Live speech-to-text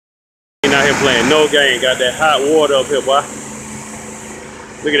Ain't out here playing no game. Got that hot water up here, boy.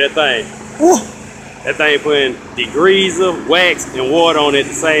 Look at that thing. Woo. That thing putting degreaser, wax, and water on it at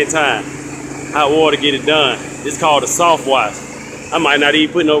the same time. Hot water get it done. It's called a soft wash. I might not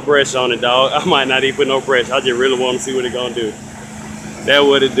even put no brush on it, dog. I might not even put no brush. I just really want to see what it gonna do. That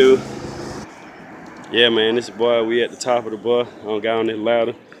what it do. Yeah, man, this boy, we at the top of the bar. I got on this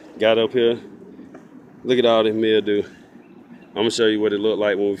ladder, got up here. Look at all this mildew. I'm gonna show you what it look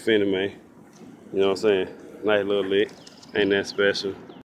like when we finish, man. You know what I'm saying? Nice little lick. Ain't that special.